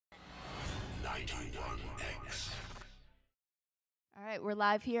All right, we're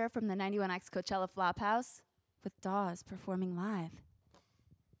live here from the 91X Coachella Flophouse with Dawes performing live.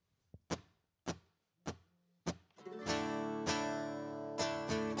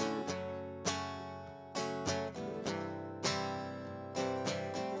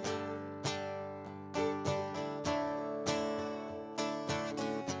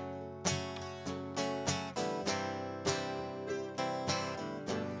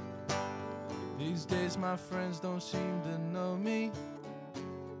 These days my friends don't seem to know me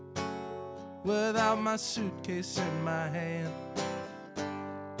without my suitcase in my hand.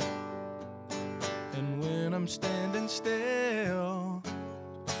 And when I'm standing still,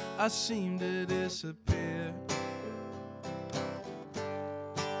 I seem to disappear.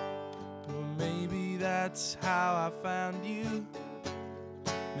 Well, maybe that's how I found you.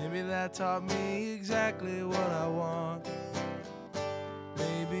 Maybe that taught me exactly what I want.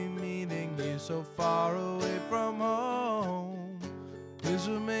 Maybe meeting you so far away from home is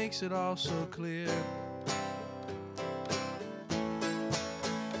what makes it all so clear.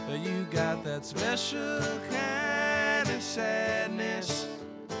 That you got that special kind of sadness.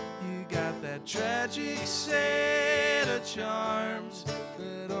 You got that tragic set of charms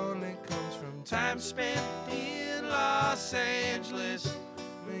that only comes from time spent in Los Angeles.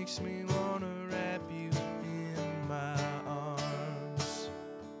 Makes me wanna wrap you in my arms.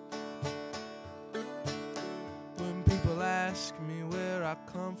 When people ask me where I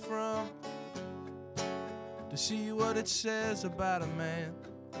come from, to see what it says about a man,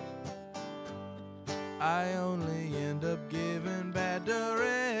 I only end up giving bad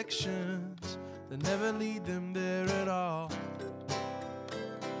directions that never lead them there at all.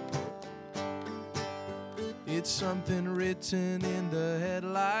 It's something written in the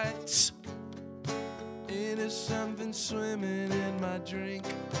headlights. It is something swimming in my drink.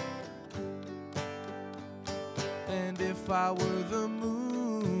 And if I were the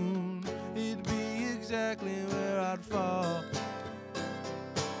moon, it'd be exactly where I'd fall.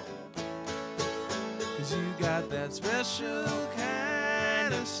 'Cause you got that special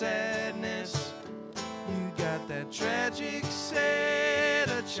kind of sadness. You got that tragic set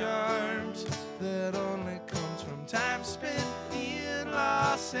of charms that only comes from time spent in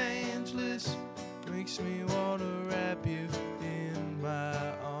Los Angeles. Makes me wanna wrap you in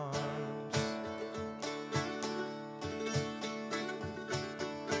my arms.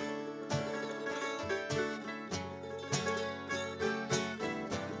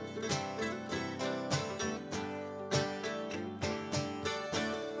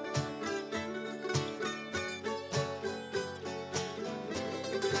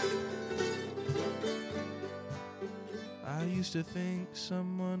 I used to think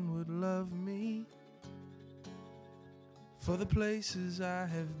someone would love me for the places I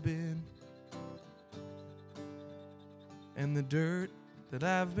have been and the dirt that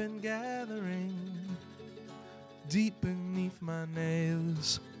I've been gathering deep beneath my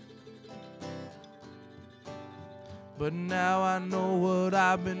nails. But now I know what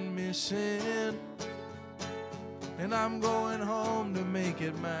I've been missing, and I'm going home to make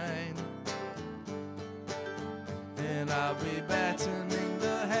it mine. And I'll be battening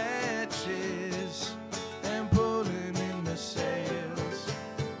the hatches and pulling in the sails.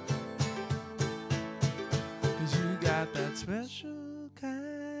 'Cause you got that special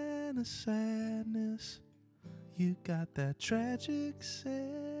kind of sadness. You got that tragic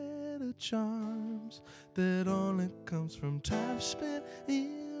set of charms that only comes from time spent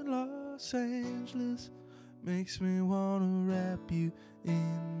in Los Angeles. Makes me wanna wrap you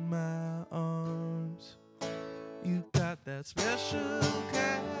in my arms. You got that special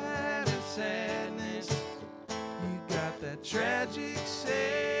kind of sadness. You got that tragic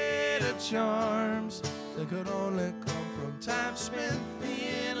set of charms that could only come from time spent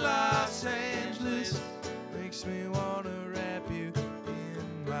in Los Angeles.